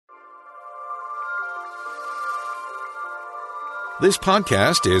This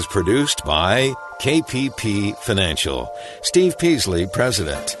podcast is produced by KPP Financial. Steve Peasley,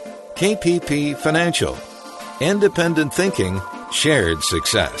 President. KPP Financial. Independent thinking, shared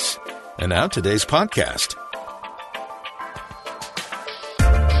success. And now today's podcast.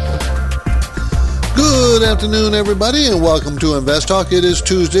 Good afternoon, everybody, and welcome to Invest Talk. It is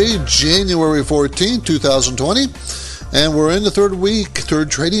Tuesday, January 14, 2020, and we're in the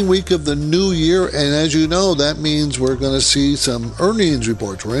third trading week of the new year, and as you know, that means we're going to see some earnings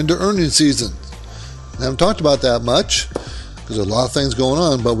reports. We're into earnings season. I haven't talked about that much because there's a lot of things going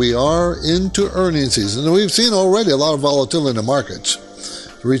on, but we are into earnings season, and we've seen already a lot of volatility in the markets.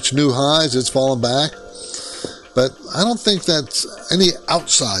 It's reached new highs, it's fallen back. But I don't think that's any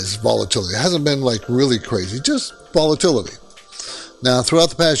outsized volatility. It hasn't been like really crazy, just volatility. Now, throughout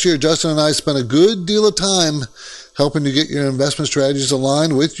the past year, Justin and I spent a good deal of time helping to get your investment strategies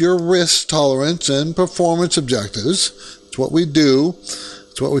aligned with your risk tolerance and performance objectives. It's what we do.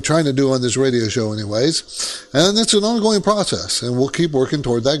 It's what we're trying to do on this radio show anyways. And it's an ongoing process, and we'll keep working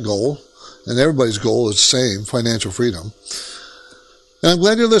toward that goal. And everybody's goal is the same, financial freedom. And I'm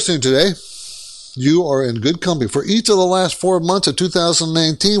glad you're listening today. You are in good company. For each of the last 4 months of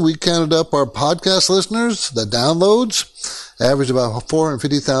 2019, we counted up our podcast listeners, the downloads, averaged about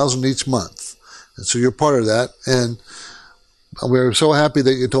 450,000 each month. And so you're part of that. And we're so happy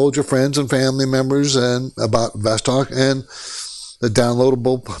that you told your friends and family members and about Invest Talk and the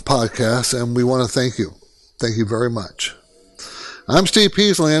downloadable podcast. And we want to thank you. Thank you very much. I'm Steve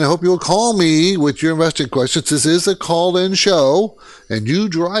Peasley, and I hope you'll call me with your investing questions. This is a call-in show, and you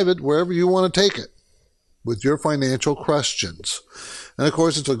drive it wherever you want to take it with your financial questions. And, of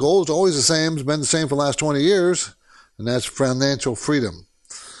course, the goal is always the same. It's been the same for the last 20 years, and that's financial freedom.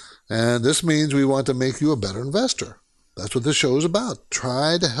 And this means we want to make you a better investor. That's what this show is about.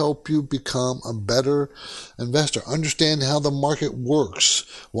 Try to help you become a better investor. Understand how the market works.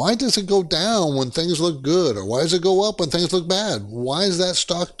 Why does it go down when things look good? Or why does it go up when things look bad? Why does that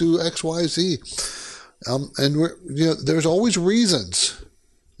stock do X, Y, Z? There's always reasons.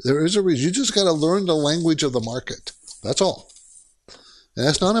 There is a reason. You just got to learn the language of the market. That's all. And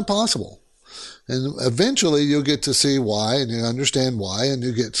that's not impossible. And eventually you'll get to see why, and you understand why, and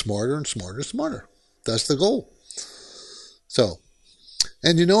you get smarter and smarter and smarter. That's the goal. So,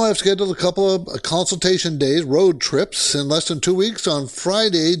 and I've scheduled a couple of consultation days, road trips in less than 2 weeks. On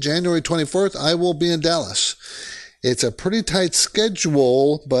Friday, January 24th, I will be in Dallas. It's a pretty tight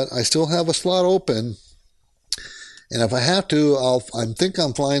schedule, but I still have a slot open. And if I have to, I think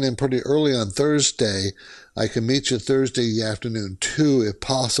I'm flying in pretty early on Thursday. I can meet you Thursday afternoon too, if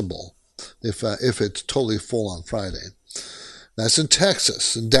possible, if it's totally full on Friday. That's in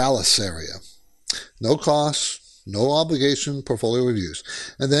Texas, in Dallas area. No cost. No obligation portfolio reviews.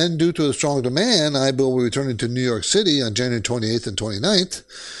 And then due to a strong demand, I will be returning to New York City on January 28th and 29th.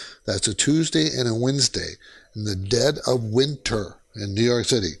 That's a Tuesday and a Wednesday in the dead of winter in New York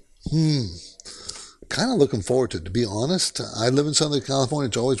City. Kind of looking forward to it, to be honest. I live in Southern California.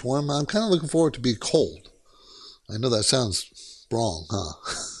 It's always warm. I'm kind of looking forward to be cold. I know that sounds wrong, huh?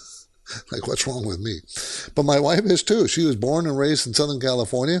 Like, what's wrong with me? But my wife is too. She was born and raised in Southern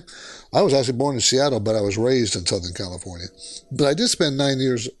California. I was actually born in Seattle, but I was raised in Southern California. But I did spend 9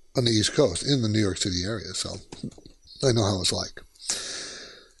 years on the East Coast in the New York City area, so I know how it's like.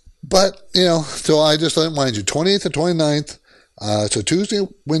 But, so I just remind you, 28th and 29th, so Tuesday,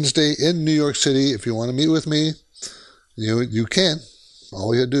 Wednesday in New York City. If you want to meet with me, you can.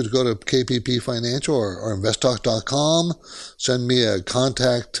 All you have to do is go to KPP Financial or investtalk.com, send me a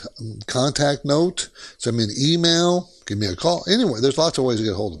contact note, send me an email, give me a call. Anyway, there's lots of ways to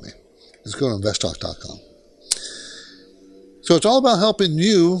get a hold of me. Just go to investtalk.com. So it's all about helping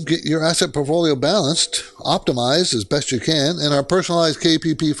you get your asset portfolio balanced, optimized as best you can, and our personalized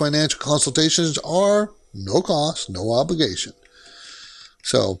KPP financial consultations are no cost, no obligation.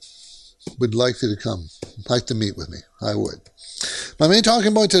 So would like you to come, like to meet with me. I would. My main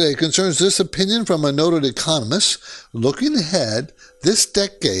talking point today concerns this opinion from a noted economist looking ahead. This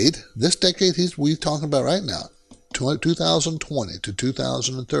decade we're talking about right now, 2020 to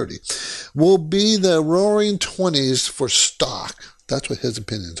 2030, will be the roaring 20s for stock. That's what his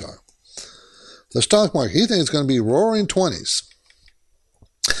opinions are. The stock market, he thinks it's going to be roaring 20s.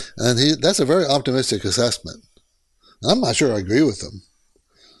 And that's a very optimistic assessment. I'm not sure I agree with him.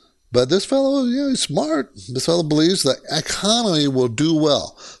 But this fellow, he's smart. This fellow believes the economy will do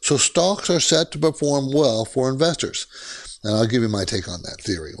well. So stocks are set to perform well for investors. And I'll give you my take on that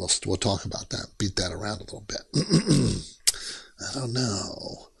theory. We'll talk about that, beat that around a little bit. I don't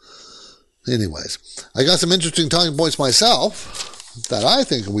know. Anyways, I got some interesting talking points myself that I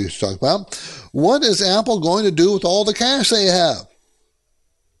think we should talk about. What is Apple going to do with all the cash they have?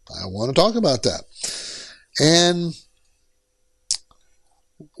 I want to talk about that. And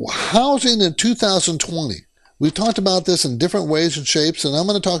housing in 2020. We talked about this in different ways and shapes, and I'm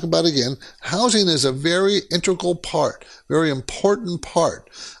going to talk about it again. Housing is a very integral part, very important part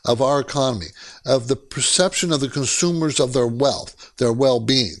of our economy, of the perception of the consumers of their wealth, their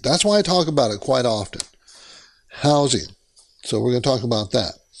well-being. That's why I talk about it quite often. Housing. So we're going to talk about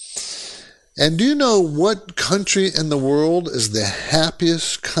that. And do you know what country in the world is the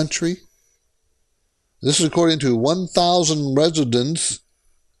happiest country? This is according to 1,000 residents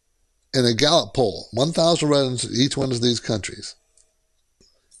in a Gallup poll. 1,000 residents in each one of these countries.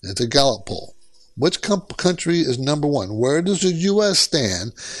 It's a Gallup poll. Which country is number one? Where does the U.S.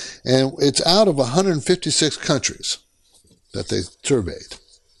 stand? And it's out of 156 countries that they surveyed.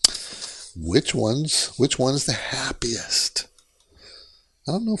 Which one's the happiest?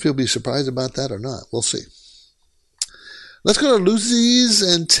 I don't know if you'll be surprised about that or not. We'll see. Let's go to Luis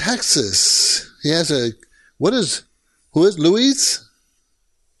in Texas. He has who is Luis?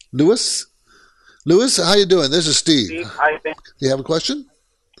 Louis, how you doing? This is Steve. Steve, hi. Do you have a question?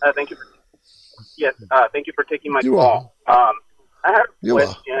 Thank you. Thank you for taking my call. I have a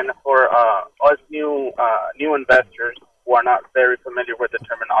question for us new investors who are not very familiar with the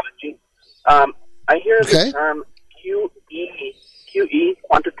terminology. I hear the term QE,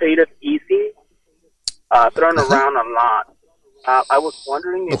 quantitative easing, thrown around a lot. I was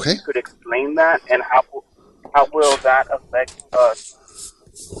wondering if you could explain that and how will that affect us?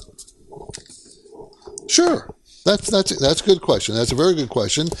 Sure. That's a good question. That's a very good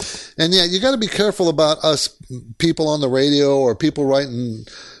question. And yeah, you got to be careful about us people on the radio or people writing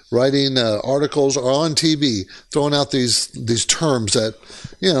articles or on TV throwing out these terms that,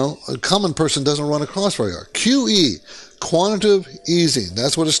 a common person doesn't run across very often. QE, quantitative easing.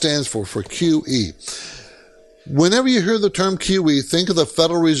 That's what it stands for QE. Whenever you hear the term QE, think of the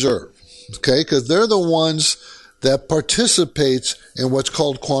Federal Reserve, okay? Because they're the ones that participates in what's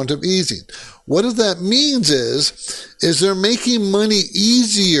called quantitative easing. What that means is they're making money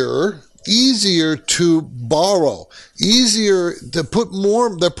easier to borrow, easier to put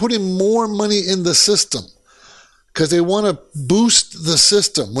more, they're putting more money in the system because they want to boost the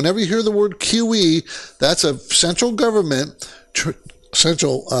system. Whenever you hear the word QE, that's a central government,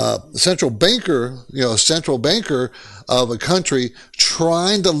 central banker of a country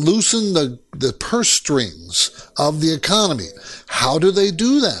trying to loosen the purse strings of the economy. How do they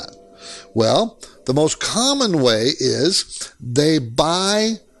do that? Well, the most common way is they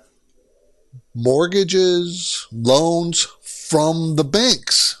buy mortgages, loans from the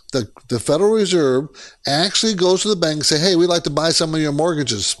banks. The Federal Reserve actually goes to the bank and say, hey, we'd like to buy some of your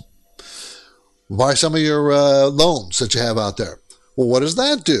mortgages, buy some of your loans that you have out there. Well, what does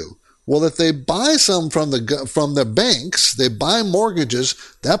that do? Well, if they buy some from the banks, they buy mortgages,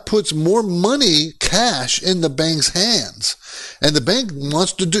 that puts more money, cash, in the bank's hands. And the bank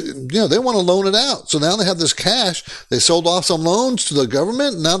wants to they want to loan it out. So now they have this cash. They sold off some loans to the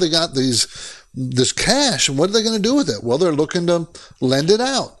government. And now they got this cash. And what are they going to do with it? Well, they're looking to lend it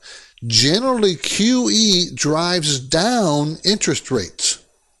out. Generally, QE drives down interest rates.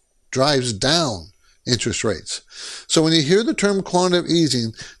 So when you hear the term quantitative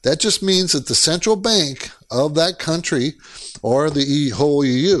easing, that just means that the central bank of that country or the whole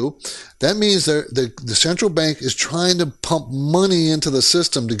EU, that means the central bank is trying to pump money into the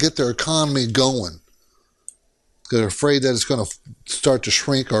system to get their economy going. They're afraid that it's going to start to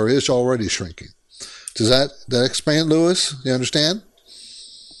shrink or is already shrinking. Does that explain, Louis? You understand?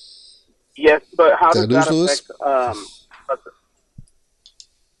 Yes, but how does that affect...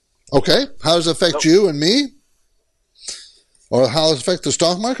 Okay, how does it affect you and me? Or how does it affect the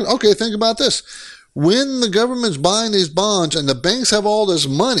stock market? Okay, think about this. When the government's buying these bonds and the banks have all this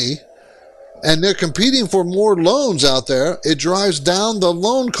money and they're competing for more loans out there, it drives down the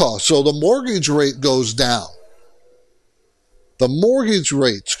loan cost. So the mortgage rate goes down. The mortgage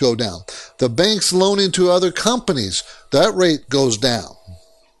rates go down. The banks loaning to other companies, that rate goes down.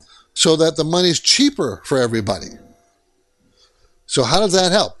 So that the money's cheaper for everybody. So how does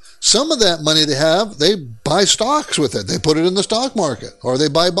that help? Some of that money they have, they buy stocks with it. They put it in the stock market or they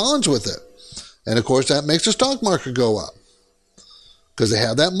buy bonds with it. And of course, that makes the stock market go up because they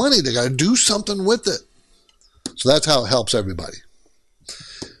have that money. They got to do something with it. So that's how it helps everybody.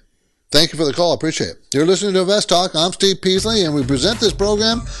 Thank you for the call. I appreciate it. You're listening to Invest Talk. I'm Steve Peasley, and we present this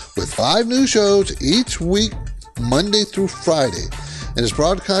program with 5 new shows each week, Monday through Friday. And it's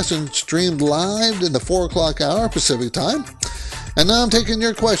broadcast and streamed live in the 4 o'clock hour Pacific time. And now I'm taking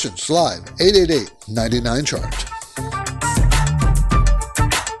your questions live, 888-99-CHART.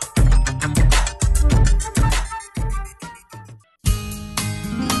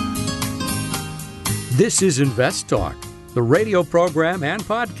 This is Invest Talk, the radio program and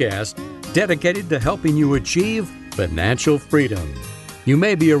podcast dedicated to helping you achieve financial freedom. You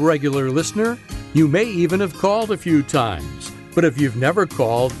may be a regular listener. You may even have called a few times. But if you've never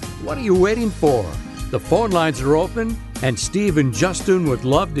called, what are you waiting for? The phone lines are open, and Steve and Justin would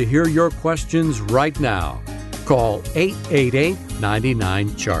love to hear your questions right now. Call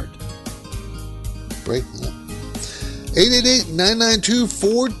 888-99-CHART. Break that.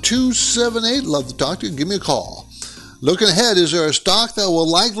 888-992-4278. Love to talk to you. Give me a call. Looking ahead, is there a stock that will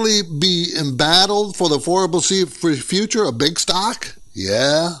likely be embattled for the foreseeable future? A big stock?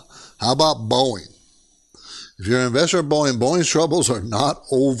 Yeah. How about Boeing? If you're an investor in Boeing, Boeing's troubles are not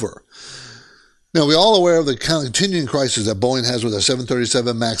over. Now, we're all aware of the continuing crisis that Boeing has with their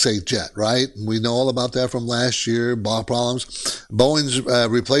 737 MAX 8 jet, right? We know all about that from last year, problems. Boeing's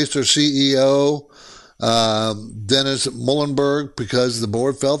replaced their CEO, Dennis Muhlenberg, because the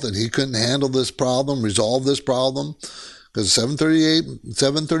board felt that he couldn't handle this problem, resolve this problem, because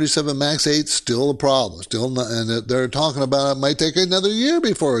 737 MAX 8 is still a problem, still not, and they're talking about it might take another year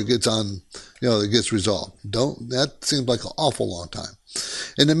before it gets on, it gets resolved. That seems like an awful long time.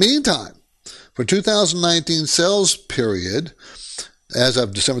 In the meantime, for 2019 sales period, as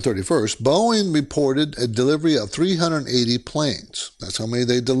of December 31st, Boeing reported a delivery of 380 planes. That's how many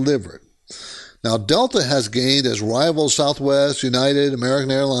they delivered. Now, Delta has gained as rivals Southwest, United,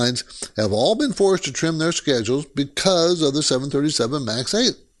 American Airlines have all been forced to trim their schedules because of the 737 MAX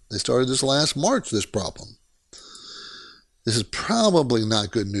 8. They started this last March, this problem. This is probably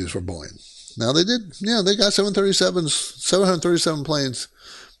not good news for Boeing. Now, they got 737 planes.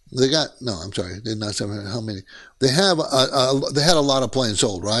 They got, no, I'm sorry, they did not 700, how many? They had a lot of planes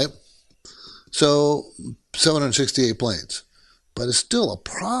sold, right? So, 768 planes. But it's still a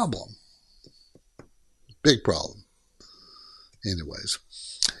problem. Big problem. Anyways,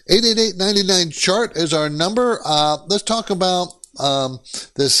 888-99-CHART is our number. Let's talk about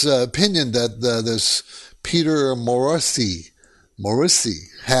this opinion that this Peter Moriarty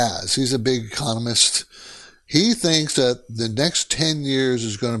has. He's a big economist. He thinks that the next 10 years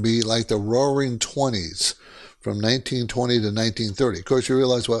is going to be like the roaring 20s from 1920 to 1930. Of course, you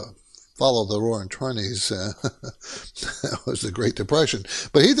realize what followed the roaring 20s. That was the Great Depression.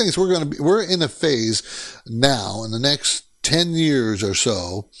 But he thinks we're in a phase now in the next 10 years or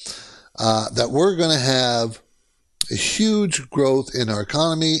so that we're going to have a huge growth in our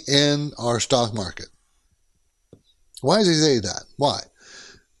economy and our stock market. Why does he say that? Why?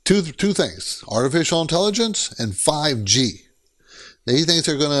 Two things, artificial intelligence and 5G. He thinks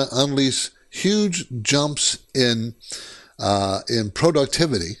they're going to unleash huge jumps in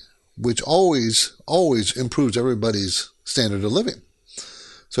productivity, which always improves everybody's standard of living.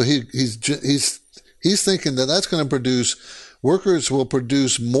 So he's thinking that that's going to produce, workers will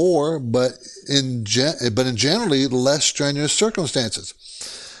produce more, but in generally less strenuous circumstances.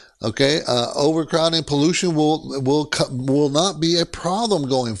 Okay, overcrowding, pollution will not be a problem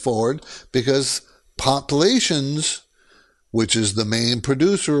going forward because populations, which is the main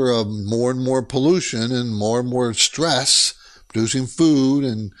producer of more and more pollution and more stress, producing food,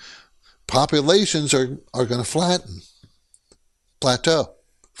 and populations are going to flatten.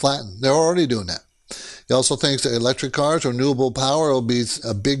 They're already doing that. He also thinks that electric cars or renewable power will be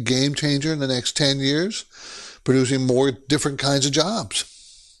a big game changer in the next 10 years, producing more different kinds of jobs.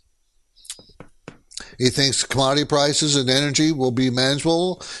 He thinks commodity prices and energy will be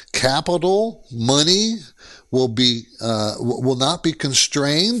manageable. Capital, money will not be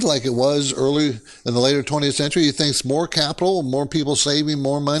constrained like it was early in the later 20th century. He thinks more capital, more people saving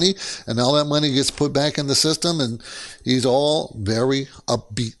more money, and all that money gets put back in the system, and he's all very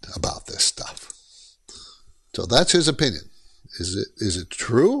upbeat about this stuff. So that's his opinion. Is it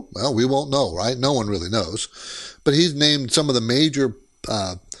true? Well, we won't know, right? No one really knows. But he's named some of the major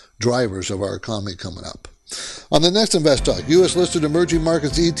drivers of our economy coming up. On the next Invest Talk, U.S. listed emerging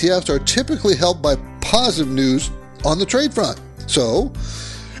markets ETFs are typically helped by positive news on the trade front. So,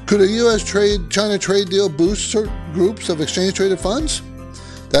 could a U.S.-China trade deal boost certain groups of exchange-traded funds?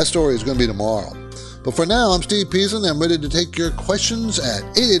 That story is going to be tomorrow. But for now, I'm Steve Peasley, and I'm ready to take your questions at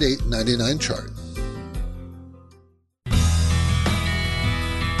 888-99-CHART.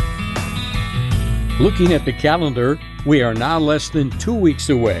 Looking at the calendar, we are now less than 2 weeks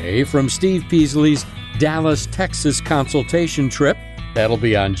away from Steve Peasley's Dallas, Texas consultation trip. That'll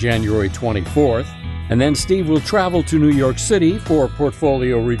be on January 24th. And then Steve will travel to New York City for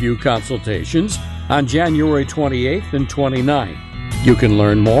portfolio review consultations on January 28th and 29th. You can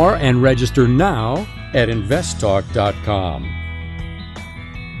learn more and register now at investtalk.com.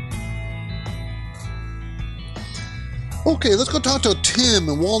 Okay, let's go talk to Tim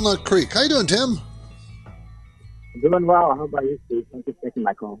in Walnut Creek. How you doing, Tim? Doing well. How about you, Steve? Thank you for taking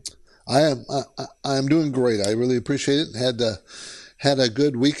my call. I am doing great. I really appreciate it. Had a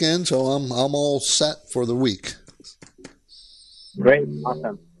good weekend, so I'm all set for the week. Great.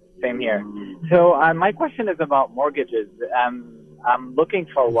 Awesome. Same here. So my question is about mortgages. I'm looking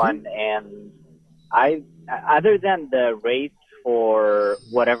for one, and other than the rates for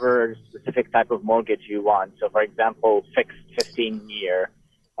whatever specific type of mortgage you want. So, for example, fixed 15-year.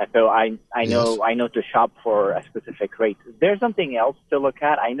 So I know to shop for a specific rate. Is there something else to look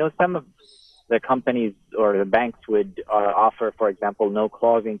at? I know some of the companies or the banks would offer, for example, no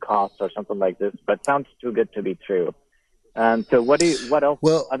closing costs or something like this, but sounds too good to be true. So what else,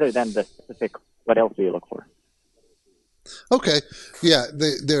 other than the specific, what else do you look for? Okay. Yeah.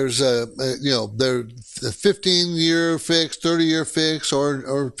 There's the 15-year fixed, 30-year fixed,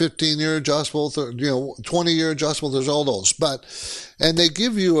 or 15-year adjustable, 20-year adjustable. There's all those, and they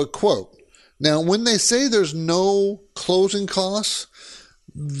give you a quote. Now, when they say there's no closing costs,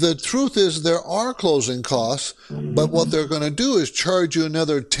 the truth is there are closing costs, but what they're going to do is charge you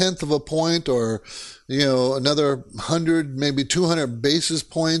another 1/10 of a point, or another 100, maybe 200 basis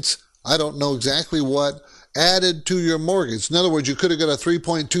points. I don't know exactly what, added to your mortgage. In other words, you could have got a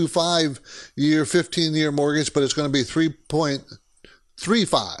 3.25-year, 15-year mortgage, but it's going to be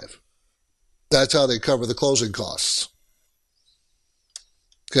 3.35. That's how they cover the closing costs.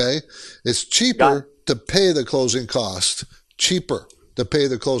 Okay? It's cheaper to pay the closing cost. Cheaper to pay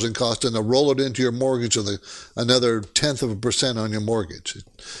the closing cost and to roll it into your mortgage of another 0.1% on your mortgage.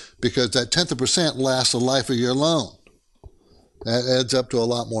 Because that 0.1% lasts the life of your loan. That adds up to a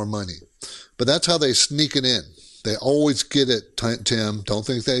lot more money. But that's how they sneak it in. They always get it, Tim. Don't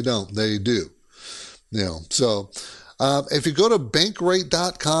think they don't. They do. So if you go to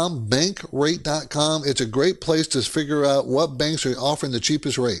bankrate.com, it's a great place to figure out what banks are offering the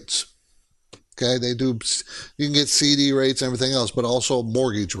cheapest rates. Okay, they do. You can get CD rates and everything else, but also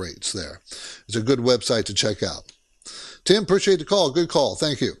mortgage rates there. It's a good website to check out. Tim, appreciate the call. Good call.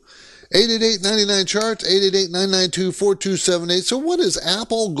 Thank you. 888-99-CHARTS, 888-992-4278. So what is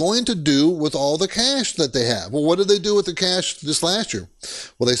Apple going to do with all the cash that they have? Well, what did they do with the cash this last year?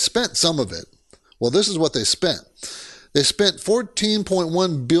 Well, they spent some of it. Well, this is what they spent. They spent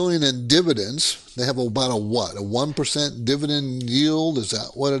 $14.1 billion in dividends. They have about a 1% dividend yield? Is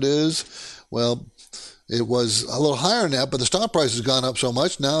that what it is? Well, it was a little higher than that, but the stock price has gone up so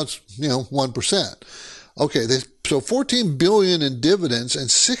much. Now it's, 1%. Okay, so $14 billion in dividends and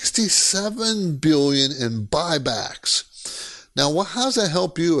 $67 billion in buybacks. Now, how does that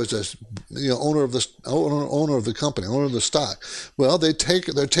help you as a owner of the company, owner of the stock? Well, they're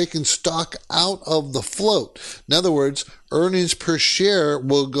taking stock out of the float. In other words, earnings per share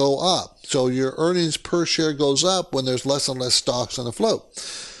will go up. So your earnings per share goes up when there's less and less stocks on the float.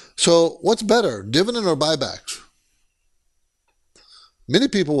 So what's better, dividend or buybacks? Many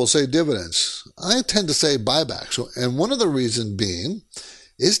people will say dividends. I tend to say buybacks. And one of the reasons being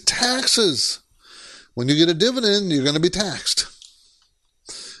is taxes. When you get a dividend, you're going to be taxed.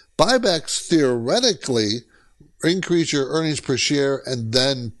 Buybacks theoretically increase your earnings per share and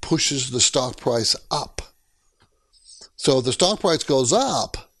then pushes the stock price up. So if the stock price goes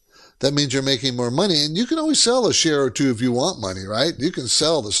up, that means you're making more money. And you can always sell a share or two if you want money, right? You can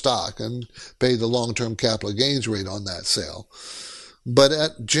sell the stock and pay the long-term capital gains rate on that sale.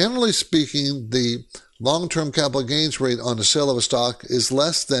 But generally speaking, the long-term capital gains rate on the sale of a stock is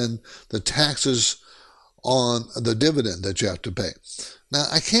less than the taxes on the dividend that you have to pay. Now,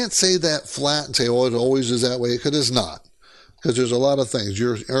 I can't say that flat and say, oh, it always is that way, because it's not. Because there's a lot of things.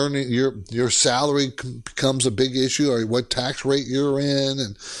 Your salary becomes a big issue, or what tax rate you're in,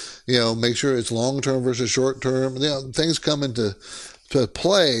 and make sure it's long-term versus short-term. Things come into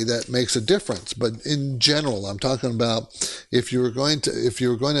play that makes a difference. But in general, I'm talking about if you were going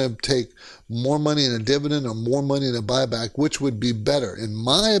to take more money in a dividend or more money in a buyback, which would be better? In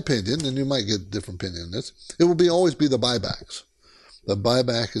my opinion, and you might get a different opinion on this, it will always be the buybacks. The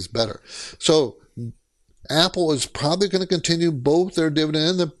buyback is better. So Apple is probably going to continue both their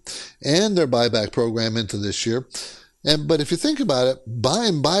dividend and their buyback program into this year. But if you think about it,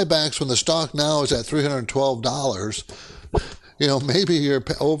 buying buybacks when the stock now is at $312, maybe you're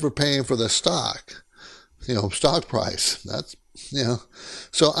overpaying for the stock, stock price. That's,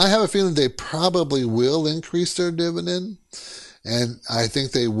 So I have a feeling they probably will increase their dividend, and I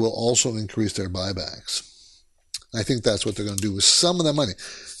think they will also increase their buybacks. I think that's what they're going to do with some of the money.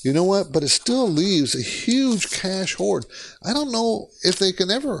 You know what? But it still leaves a huge cash hoard. I don't know if they can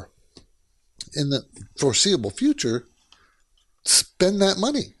ever, in the foreseeable future, spend that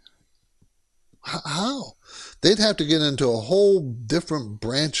money. How? They'd have to get into a whole different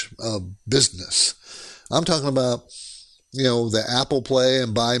branch of business, I'm talking about, the Apple Play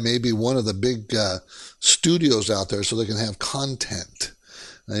and buy maybe one of the big studios out there so they can have content.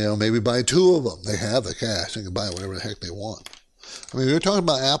 Maybe buy two of them. They have the cash. They can buy whatever the heck they want. I mean, we're talking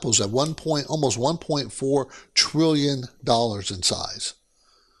about Apple's at almost $1.4 trillion in size.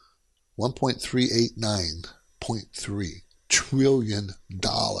 1.389.3 trillion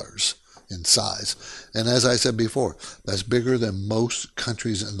dollars in size. And as I said before, that's bigger than most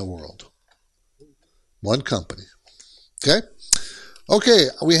countries in the world. One company. Okay? Okay,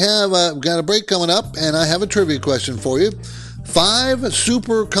 we have got a break coming up, and I have a trivia question for you. 5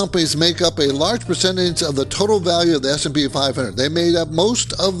 super companies make up a large percentage of the total value of the S&P 500. They made up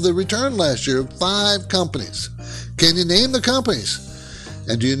most of the return last year. 5 companies. Can you name the companies?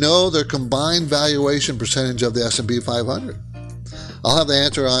 And do you know their combined valuation percentage of the S&P 500? I'll have the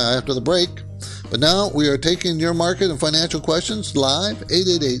answer after the break. But now we are taking your market and financial questions live,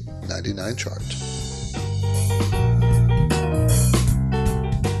 888-99-CHART.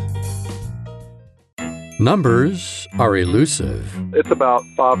 Numbers are elusive. It's about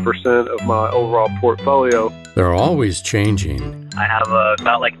 5% of my overall portfolio. They're always changing. I have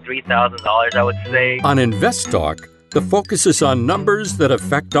about like $3,000, I would say. On Invest Talk, the focus is on numbers that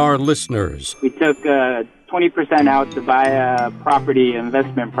affect our listeners. We took 20% out to buy a property,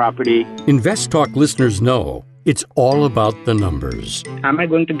 investment property. Invest Talk listeners know it's all about the numbers. Am I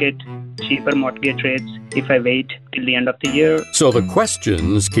going to get cheaper mortgage rates if I wait till the end of the year? So the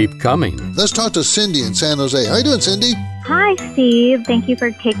questions keep coming. Let's talk to Cindy in San Jose. How you doing, Cindy? Hi, Steve. Thank you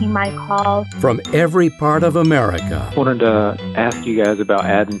for taking my call. From every part of America. I wanted to ask you guys about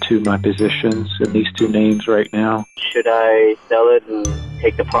adding to my positions in these 2 names right now. Should I sell it and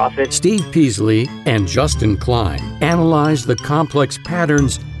take the profit? Steve Peasley and Justin Klein analyze the complex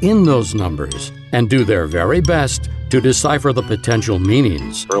patterns in those numbers and do their very best to decipher the potential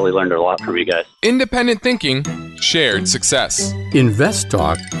meanings. Really learned a lot from you guys. Independent thinking, shared success.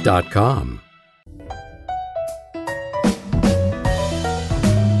 InvestTalk.com.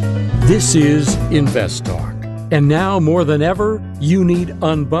 This is Invest Talk. And now more than ever, you need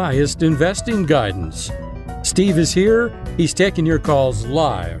unbiased investing guidance. Steve is here. He's taking your calls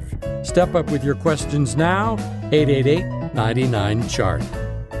live. Step up with your questions now, 888-99-CHART.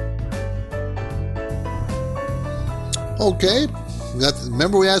 Okay.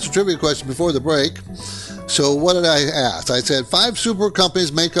 Remember we asked a trivia question before the break. So what did I ask? I said 5 super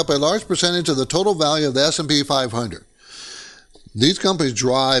companies make up a large percentage of the total value of the S&P 500. These companies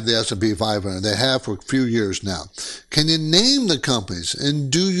drive the S&P 500. They have for a few years now. Can you name the companies? And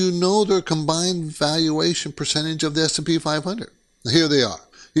do you know their combined valuation percentage of the S&P 500? Here they are.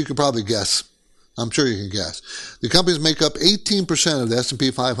 You can probably guess. I'm sure you can guess. The companies make up 18% of the S&P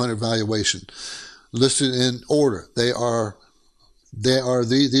 500 valuation. Listed in order. These are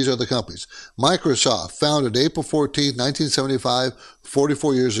the companies. Microsoft, founded April 14th, 1975,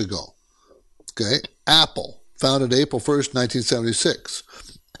 44 years ago. Okay. Apple, founded April 1st, 1976.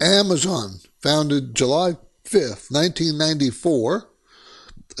 Amazon, founded July 5th, 1994.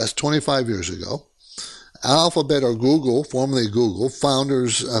 That's 25 years ago. Alphabet or Google, formerly Google,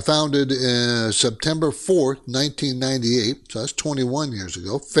 founded September 4th, 1998. So that's 21 years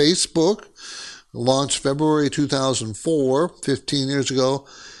ago. Facebook, launched February 2004, 15 years ago.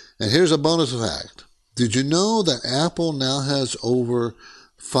 And here's a bonus fact. Did you know that Apple now has over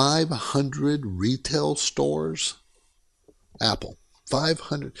 500 retail stores? Apple,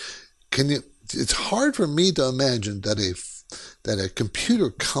 500. It's hard for me to imagine that a computer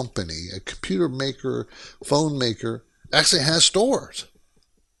company, a computer maker, phone maker, actually has stores.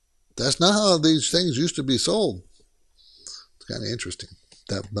 That's not how these things used to be sold. It's kind of interesting.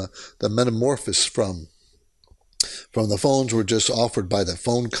 The metamorphosis from the phones were just offered by the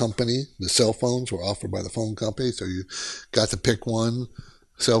phone company. The cell phones were offered by the phone company, so you got to pick one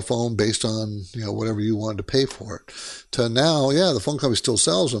cell phone based on whatever you wanted to pay for it. To now, the phone company still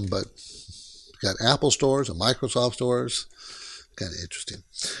sells them, but you got Apple stores and Microsoft stores. Kind of interesting.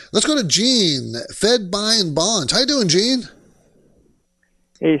 Let's go to Gene, Fed buying bonds. How you doing, Gene?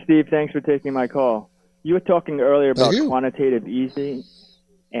 Hey, Steve. Thanks for taking my call. You were talking earlier about quantitative easing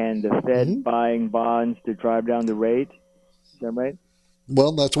and the Fed buying bonds to drive down the rate. Is that right?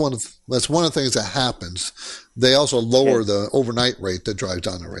 Well, that's one of the things that happens. They also lower the overnight rate that drives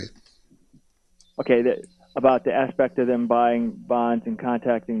down the rate. Okay, about the aspect of them buying bonds and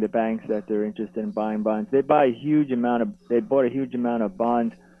contacting the banks that they're interested in buying bonds. They bought a huge amount of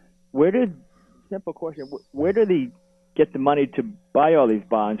bonds. Simple question, where do they get the money to buy all these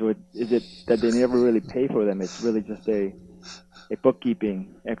bonds, or is it that they never really pay for them? It's really just a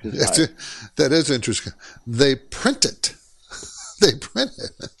bookkeeping exercise. That is interesting. They print it. They print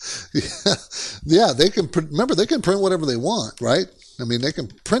it. Yeah, they can remember they can print whatever they want, right? I mean, they can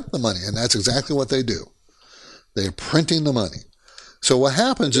print the money, and that's exactly what they do. They're printing the money. So what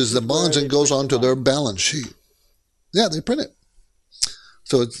happens is the bonds then goes onto their balance sheet. Yeah, they print it.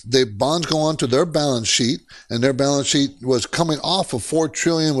 So the bonds go onto their balance sheet, and their balance sheet was coming off of $4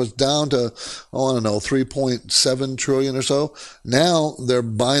 trillion, was down to, I don't know, 3.7 trillion or so. Now they're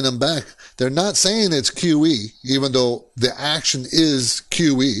buying them back. They're not saying it's QE, even though the action is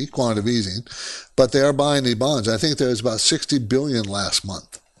QE, quantitative easing, but they are buying the bonds. I think there was about 60 billion last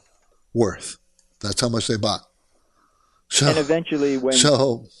month worth. That's how much they bought. So, and eventually, when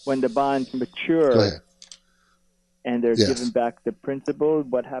the bonds mature and they're given back the principal,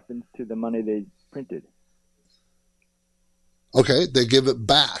 what happens to the money they printed? Okay, they give it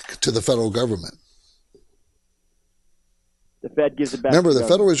back to the federal government. The Fed gives it back. Remember, to the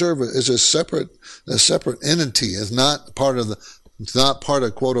Federal Reserve is a separate entity. It's not part of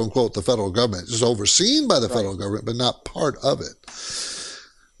quote unquote the federal government. It's overseen by the federal government, but not part of it.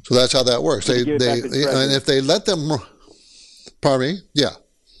 So that's how that works. And if they let them, pardon me, yeah,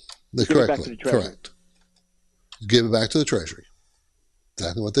 correct. Give it back to the Treasury.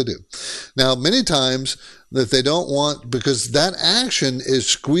 Exactly what they do. Now, many times that they don't want, because that action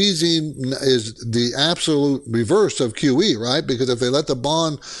is the absolute reverse of QE, right? Because if they let the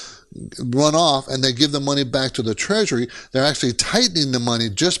bond run off and they give the money back to the Treasury, they're actually tightening the money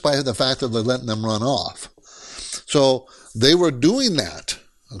just by the fact that they're letting them run off. So they were doing that,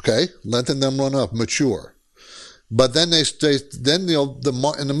 okay, letting them run off, mature. But then in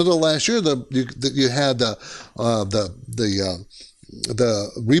the middle of last year, you had the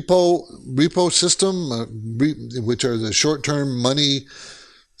repo system, which are the short-term money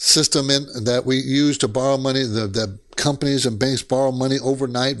system that we use to borrow money. The companies and banks borrow money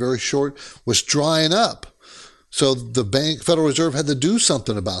overnight, very short, was drying up. So the Federal Reserve had to do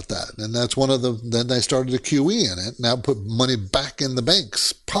something about that, and that's then they started a QE in it. Now put money back in the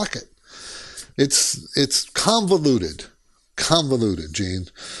bank's pocket. It's convoluted, Gene.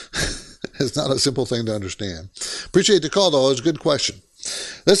 It's not a simple thing to understand. Appreciate the call, though. It was a good question.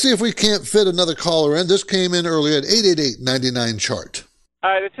 Let's see if we can't fit another caller in. This came in earlier at 888-99-CHART.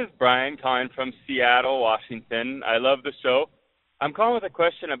 Hi, this is Brian calling from Seattle, Washington. I love the show. I'm calling with a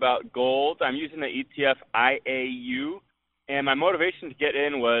question about gold. I'm using the ETF IAU, and my motivation to get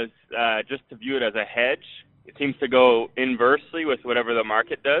in was just to view it as a hedge. It seems to go inversely with whatever the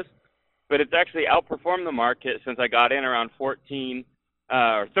market does. But it's actually outperformed the market since I got in around 14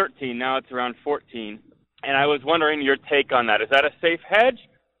 or 13. Now it's around 14. And I was wondering your take on that. Is that a safe hedge,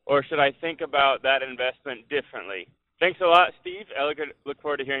 or should I think about that investment differently? Thanks a lot, Steve. I look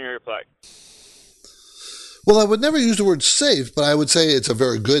forward to hearing your reply. Well, I would never use the word safe, but I would say it's a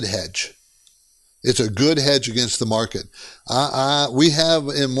very good hedge. It's a good hedge against the market. We have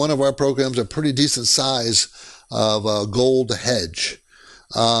in one of our programs a pretty decent size of a gold hedge.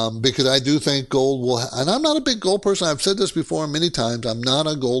 Because I do think gold will, and I'm not a big gold person. I've said this before many times. I'm not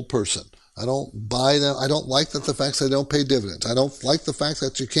a gold person. I don't buy them. I don't like the fact that they don't pay dividends. I don't like the fact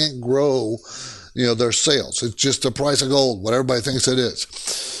that you can't grow, their sales. It's just the price of gold, what everybody thinks it is.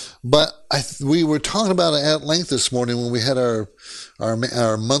 But we were talking about it at length this morning when we had our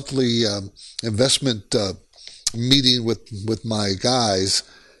monthly investment meeting with my guys,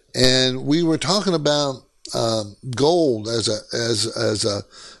 and we were talking about gold as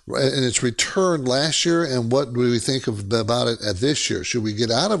its return last year, and what do we think about it at this year? Should we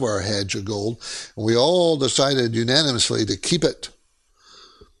get out of our hedge of gold? And we all decided unanimously to keep it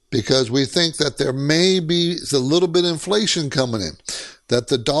because we think that there may be a little bit of inflation coming in, that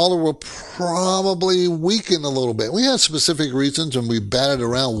the dollar will probably weaken a little bit. We had specific reasons, and we batted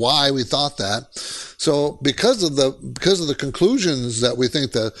around why we thought that. So because of the conclusions that we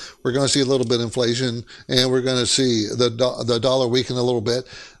think that we're going to see a little bit of inflation and we're going to see the dollar weaken a little bit,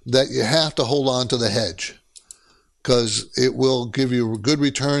 that you have to hold on to the hedge because it will give you a good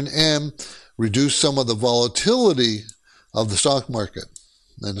return and reduce some of the volatility of the stock market.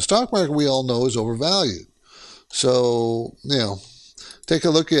 And the stock market, we all know, is overvalued. So, take a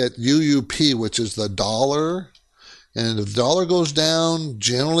look at UUP, which is the dollar. And if the dollar goes down,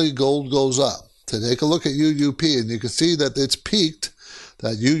 generally gold goes up. So take a look at UUP, and you can see that it's peaked.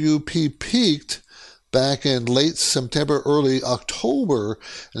 That UUP peaked back in late September, early October.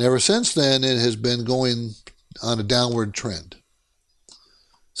 And ever since then, it has been going on a downward trend.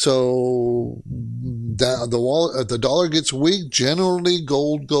 So the dollar gets weak, generally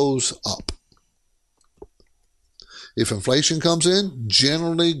gold goes up. If inflation comes in,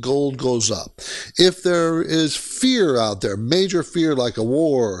 generally gold goes up. If there is fear out there, major fear like a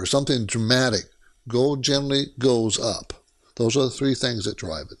war or something dramatic, gold generally goes up. Those are the three things that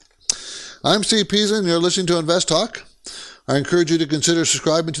drive it. I'm Steve Peasley, and you're listening to Invest Talk. I encourage you to consider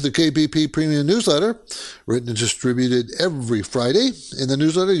subscribing to the KPP Premium Newsletter, written and distributed every Friday. In the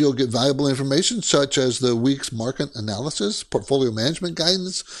newsletter, you'll get valuable information such as the week's market analysis, portfolio management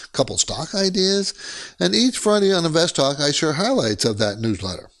guidance, couple stock ideas, and each Friday on Invest Talk, I share highlights of that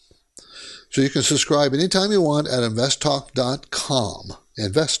newsletter. So you can subscribe anytime you want at investtalk.com.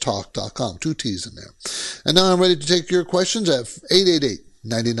 Investtalk.com, 2 T's in there. And now I'm ready to take your questions at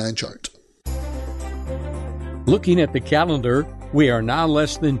 888-99-CHART. Looking at the calendar, we are now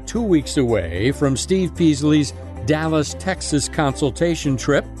less than 2 weeks away from Steve Peasley's Dallas, Texas consultation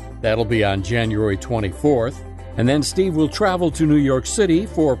trip. That'll be on January 24th. And then Steve will travel to New York City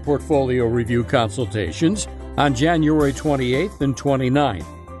for portfolio review consultations on January 28th and 29th.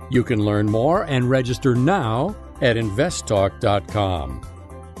 You can learn more and register now at investtalk.com.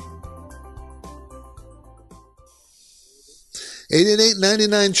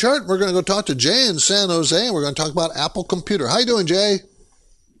 888-99-CHART. We're going to go talk to Jay in San Jose, and we're going to talk about Apple Computer. How you doing, Jay?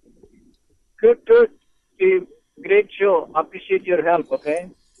 Good, Steve. Great show. Appreciate your help, okay?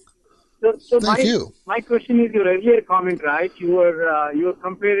 Thank you. My question is your earlier comment, right? You were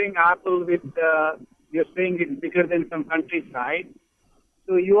comparing Apple with, you're saying it's bigger than some countries, right?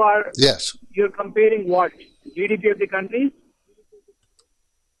 So Yes. You're comparing what? GDP of the country?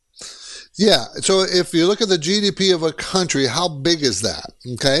 Yeah. So if you look at the GDP of a country, how big is that?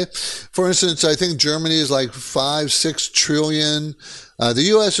 Okay. For instance, I think Germany is like 5-6 trillion. The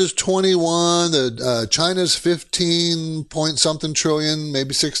U.S. is 21. China's 15 point something trillion,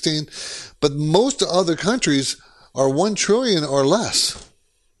 maybe 16. But most other countries are 1 trillion or less.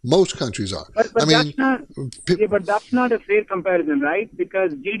 Most countries are. But that's not a fair comparison, right?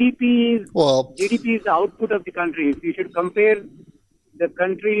 Because GDP is the output of the country. You should compare the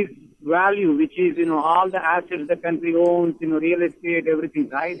country's value, which is, all the assets the country owns, real estate, everything,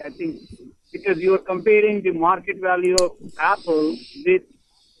 right? I think because you are comparing the market value of Apple with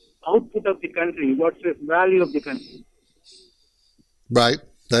output of the country. What's the value of the country? Right.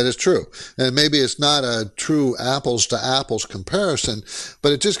 That is true. And maybe it's not a true apples to apples comparison,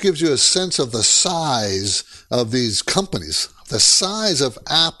 but it just gives you a sense of the size of these companies. The size of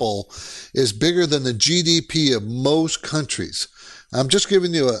Apple is bigger than the GDP of most countries. I'm just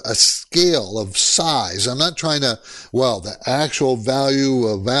giving you a scale of size. I'm not trying to, the actual value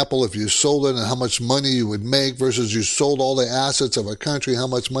of Apple, if you sold it and how much money you would make versus you sold all the assets of a country, how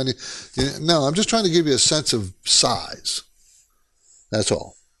much money. No, I'm just trying to give you a sense of size. That's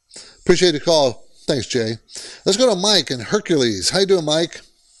all. Appreciate the call. Thanks, Jay. Let's go to Mike in Hercules. How you doing, Mike?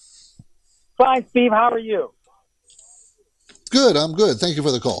 Fine, Steve. How are you? Good. I'm good. Thank you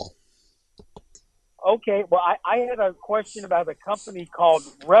for the call. Okay. Well, I had a question about a company called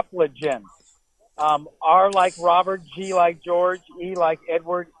Repligen. R like Robert, G like George, E like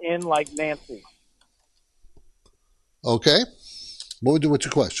Edward, N like Nancy. Okay. What's your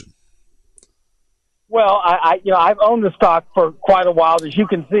question? Well, I've owned the stock for quite a while. As you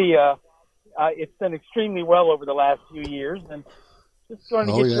can see, it's done extremely well over the last few years. And just going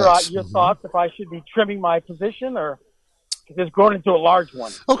to get your thoughts if I should be trimming my position or if it's grown into a large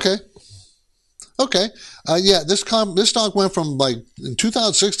one. Okay. This stock went from in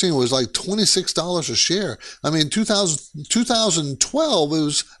 2016 was like $26 a share. I mean, 2012 it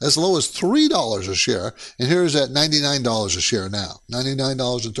was as low as $3 a share, and here is at $99 a share now,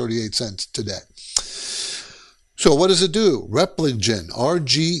 $99.38 today. So what does it do? Repligen,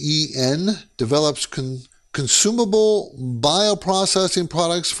 R-G-E-N, develops consumable bioprocessing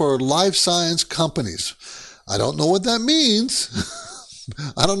products for life science companies. I don't know what that means.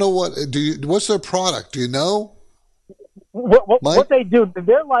 I don't know what's their product? Do you know? What they do,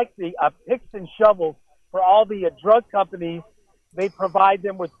 they're like the picks and shovels for all the drug companies. They provide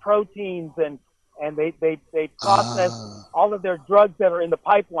them with proteins and they process all of their drugs that are in the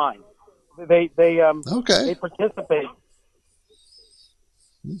pipeline. They participate.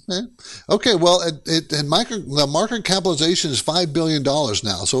 Okay. Well, the market capitalization is $5 billion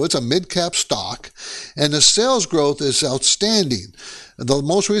now, so it's a mid-cap stock, and the sales growth is outstanding. The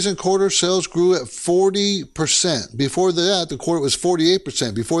most recent quarter, sales grew at 40%. Before that, the quarter was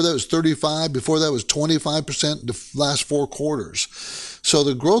 48%. Before that, it was 35%. Before that, it was 25% the last 4 quarters. So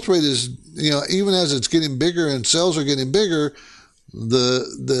the growth rate is, even as it's getting bigger and sales are getting bigger,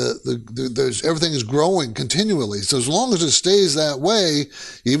 everything is growing continually. So as long as it stays that way,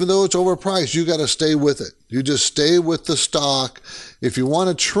 even though it's overpriced, you got to stay with it. You just stay with the stock. If you want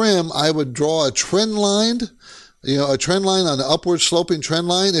to trim, I would draw a trend line, a trend line on the upward sloping trend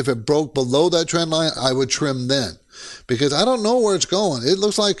line. If it broke below that trend line, I would trim then, because I don't know where it's going. It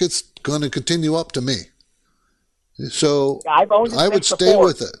looks like it's going to continue up to me. So I've owned it I would since stay before.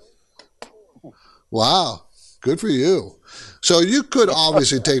 with it. Wow, good for you. So you could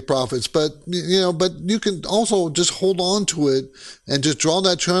obviously take profits, but you can also just hold on to it and just draw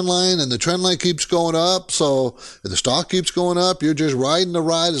that trend line, and the trend line keeps going up. So if the stock keeps going up, you're just riding the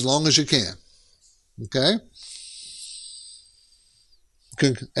ride as long as you can. Okay?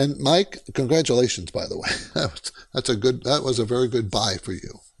 And Mike, congratulations, by the way. That was a very good buy for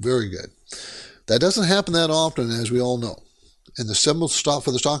you. Very good. That doesn't happen that often, as we all know. And the symbol stock for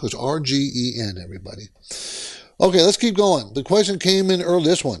the stock is RGEN, everybody. Okay, let's keep going. The question came in early.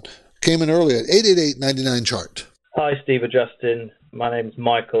 This one came in early at 888-99-chart. Hi, Steve and Justin. My name's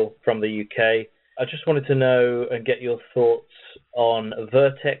Michael from the UK. I just wanted to know and get your thoughts on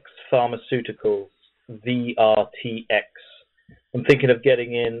Vertex Pharmaceuticals, VRTX. I'm thinking of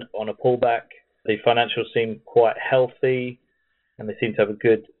getting in on a pullback. The financials seem quite healthy, and they seem to have a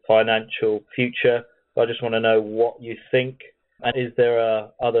good financial future. So I just want to know what you think. And is there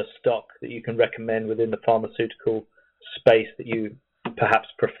other stock that you can recommend within the pharmaceutical space that you perhaps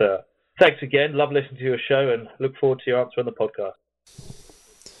prefer? Thanks again. Love listening to your show and look forward to your answer on the podcast.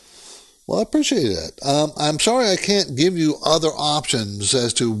 Well, I appreciate it. I'm sorry I can't give you other options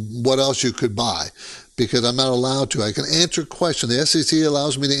as to what else you could buy because I'm not allowed to. I can answer questions. The SEC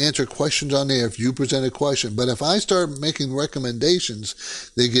allows me to answer questions on there if you present a question. But if I start making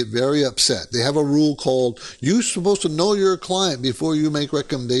recommendations, they get very upset. They have a rule called, you're supposed to know your client before you make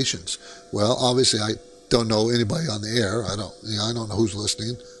recommendations. Well, obviously, I don't know anybody on the air. I don't know who's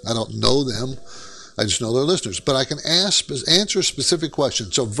listening. I don't know them. I just know they're listeners. But I can answer specific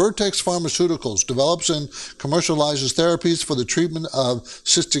questions. So Vertex Pharmaceuticals develops and commercializes therapies for the treatment of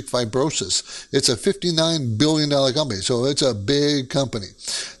cystic fibrosis. It's a $59 billion company, so it's a big company.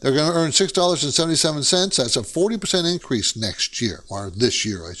 They're going to earn $6.77. That's a 40% increase next year, or this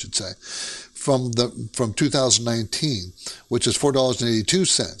year, I should say, from 2019, which is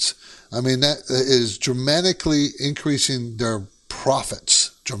 $4.82. I mean, that is dramatically increasing their profits.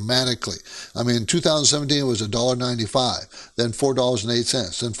 Dramatically. I mean, 2017 it was $1.95, then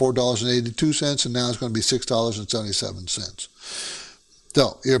 $4.08, then $4.82, and now it's going to be $6.77.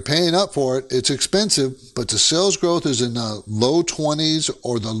 So you're paying up for it. It's expensive, but the sales growth is in the low 20s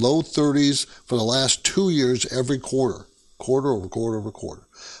or the low 30s for the last 2 years every quarter over quarter over quarter.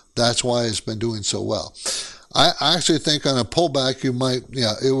 That's why it's been doing so well. I actually think on a pullback,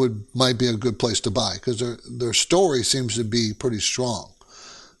 might be a good place to buy because their story seems to be pretty strong.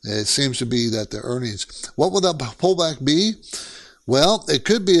 It seems to be that the earnings. What will that pullback be? Well, it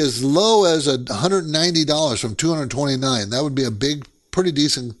could be as low as $190 from $229. That would be a big, pretty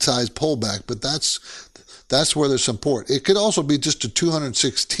decent sized pullback, but that's where there's support. It could also be just to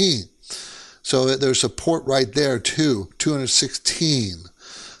 $216. So there's support right there too, $216.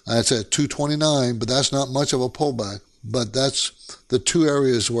 That's at $229, but that's not much of a pullback. But that's the two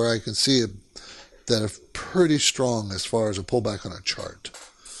areas where I can see it that are pretty strong as far as a pullback on a chart.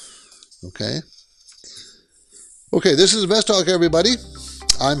 Okay, this is Invest Talk, everybody.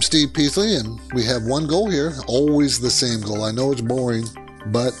 I'm Steve Peasley, and we have one goal here, always the same goal. I know it's boring,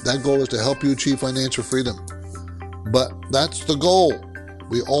 but that goal is to help you achieve financial freedom. But that's the goal.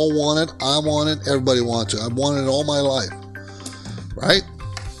 We all want it. I want it. Everybody wants it. I've wanted it all my life. Right?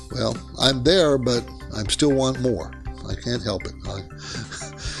 Well, I'm there, but I still want more. I can't help it.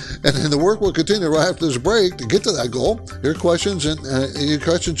 And the work will continue right after this break to get to that goal. Your questions you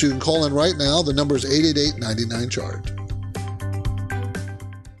can call in right now. The number is 888-99-CHART.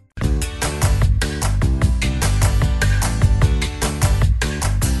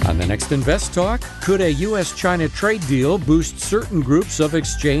 On the next Invest Talk, could a U.S.-China trade deal boost certain groups of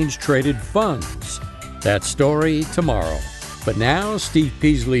exchange-traded funds? That story tomorrow. But now Steve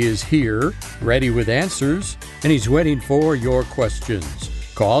Peasley is here, ready with answers, and he's waiting for your questions.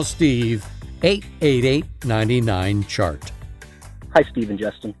 Call Steve, 888-99-CHART. Hi, Steve and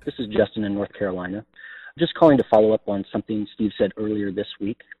Justin. This is Justin in North Carolina. Just calling to follow up on something Steve said earlier this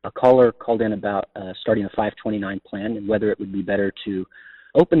week. A caller called in about starting a 529 plan and whether it would be better to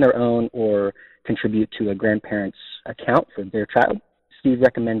open their own or contribute to a grandparent's account for their child. Steve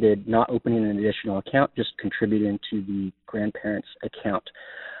recommended not opening an additional account, just contributing to the grandparent's account.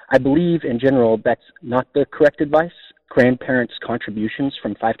 I believe, in general, that's not the correct advice. Grandparents' contributions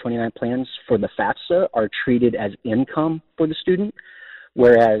from 529 plans for the FAFSA are treated as income for the student,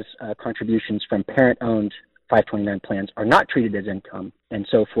 whereas contributions from parent-owned 529 plans are not treated as income. And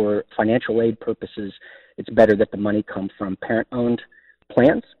so for financial aid purposes, it's better that the money come from parent-owned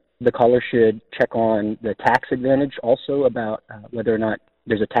plans. The caller should check on the tax advantage also about whether or not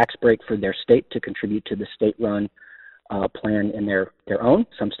there's a tax break for their state to contribute to the state-run plan in their own.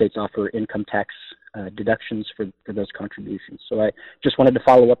 Some states offer income tax deductions for those contributions. So I just wanted to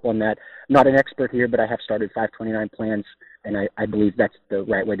follow up on that. I'm not an expert here, but I have started 529 plans, and I believe that's the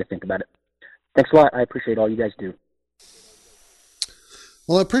right way to think about it. Thanks a lot. I appreciate all you guys do.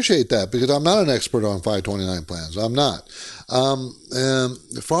 Well, I appreciate that because I'm not an expert on 529 plans. I'm not.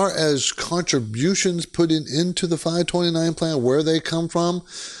 As far as contributions put into the 529 plan, where they come from,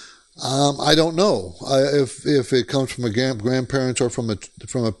 I don't know if it comes from a grandparents or from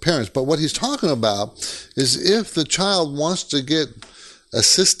a parents. But what he's talking about is if the child wants to get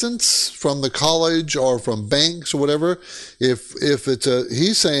assistance from the college or from banks or whatever, if it's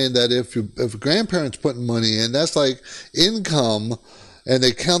he's saying that if grandparents putting money in, that's like income, and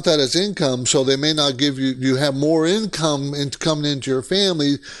they count that as income, so they may not give you have more income coming into your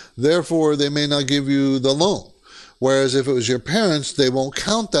family, therefore they may not give you the loan. Whereas if it was your parents, they won't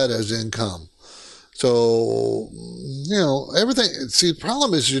count that as income. So, everything. See, the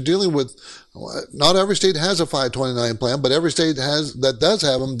problem is you're dealing with, not every state has a 529 plan, but every state that does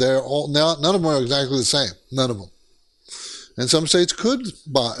have them, they're all, none of them are exactly the same. None of them. And some states could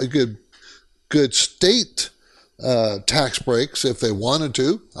buy good state tax breaks if they wanted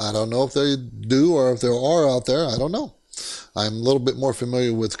to. I don't know if they do or if there are out there. I don't know. I'm a little bit more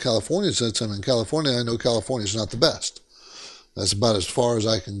familiar with California since I'm in California. I know California's not the best. That's about as far as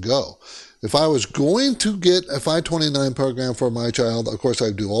I can go. If I was going to get a 529 program for my child, of course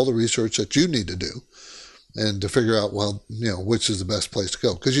I'd do all the research that you need to do and to figure out, which is the best place to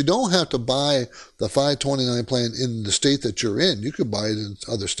go. Because you don't have to buy the 529 plan in the state that you're in. You could buy it in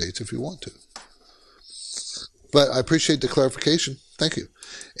other states if you want to. But I appreciate the clarification. Thank you.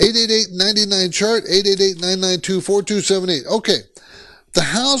 888-99-CHART, 888-992-4278. Okay, the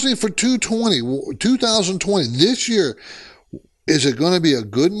housing for 2020, this year, is it going to be a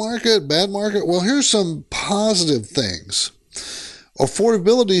good market, bad market? Well, here's some positive things.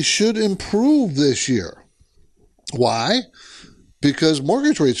 Affordability should improve this year. Why? Because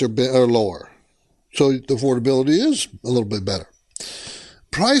mortgage rates are lower, so the affordability is a little bit better.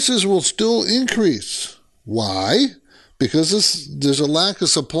 Prices will still increase. Why? Because there's a lack of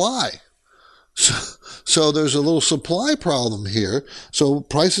supply. So there's a little supply problem here. So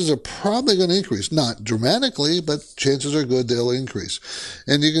prices are probably going to increase. Not dramatically, but chances are good they'll increase.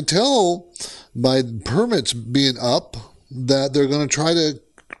 And you can tell by permits being up that they're going to try to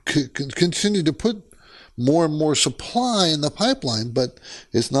continue to put more and more supply in the pipeline, but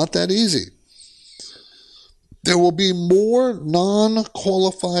it's not that easy. There will be more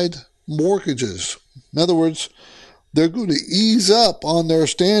non-qualified mortgages. In other words, they're going to ease up on their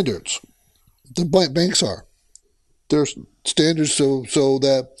standards. The banks are. Their standards so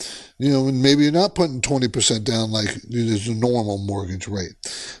that, maybe you're not putting 20% down like is a normal mortgage rate.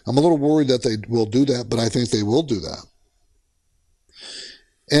 I'm a little worried that they will do that, but I think they will do that.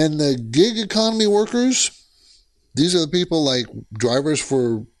 And the gig economy workers, these are the people like drivers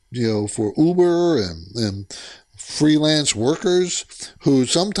for Uber and freelance workers who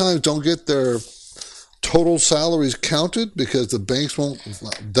sometimes don't get their total salaries counted because the banks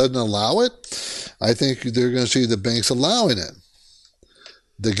doesn't allow it. I think they're going to see the banks allowing it.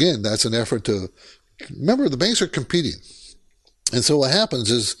 Again, that's an effort to remember the banks are competing, and so what happens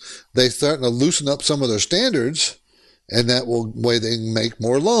is they start to loosen up some of their standards, and that way they can make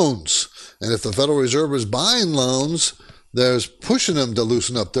more loans. And if the Federal Reserve is buying loans, there's pushing them to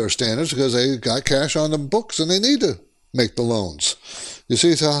loosen up their standards because they got cash on the books and they need to make the loans. You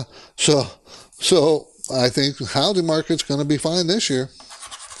see, so I think the housing market's going to be fine this year.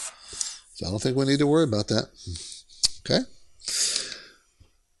 So I don't think we need to worry about that. Okay?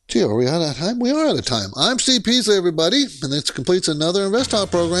 Gee, are we out of time? We are out of time. I'm Steve Peasley, everybody, and this completes another Invest Talk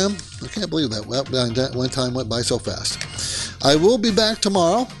program. I can't believe that. Well, that one time went by so fast. I will be back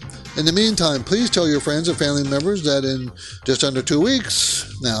tomorrow. In the meantime, please tell your friends and family members that in just under 2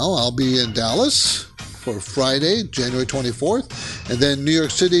 weeks now, I'll be in Dallas for Friday, January 24th, and then New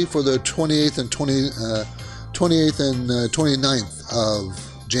York City for the 28th and 29th of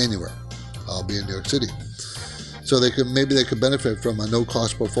January. I'll be in New York City. So maybe they could benefit from a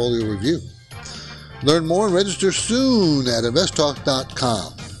no-cost portfolio review. Learn more and register soon at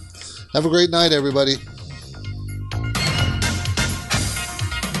investtalk.com. Have a great night, everybody.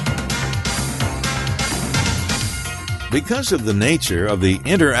 Because of the nature of the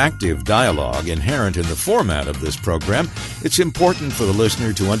interactive dialogue inherent in the format of this program, it's important for the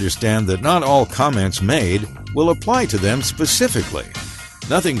listener to understand that not all comments made will apply to them specifically.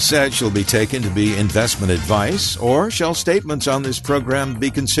 Nothing said shall be taken to be investment advice, or shall statements on this program be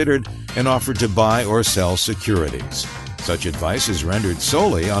considered an offer to buy or sell securities. Such advice is rendered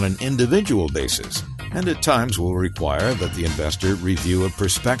solely on an individual basis. and at times will require that the investor review a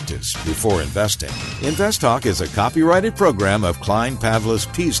prospectus before investing. InvestTalk is a copyrighted program of Klein Pavlis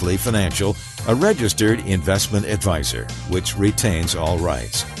Peasley Financial, a registered investment advisor, which retains all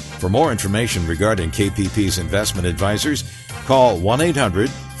rights. For more information regarding KPP's investment advisors, call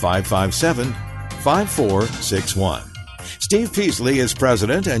 1-800-557-5461. Steve Peasley is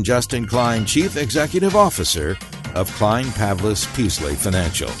President and Justin Klein, Chief Executive Officer of Klein Pavlis Peasley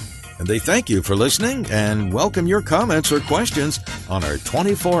Financial. And they thank you for listening and welcome your comments or questions on our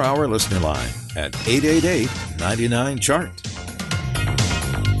 24-hour listener line at 888-99-CHART.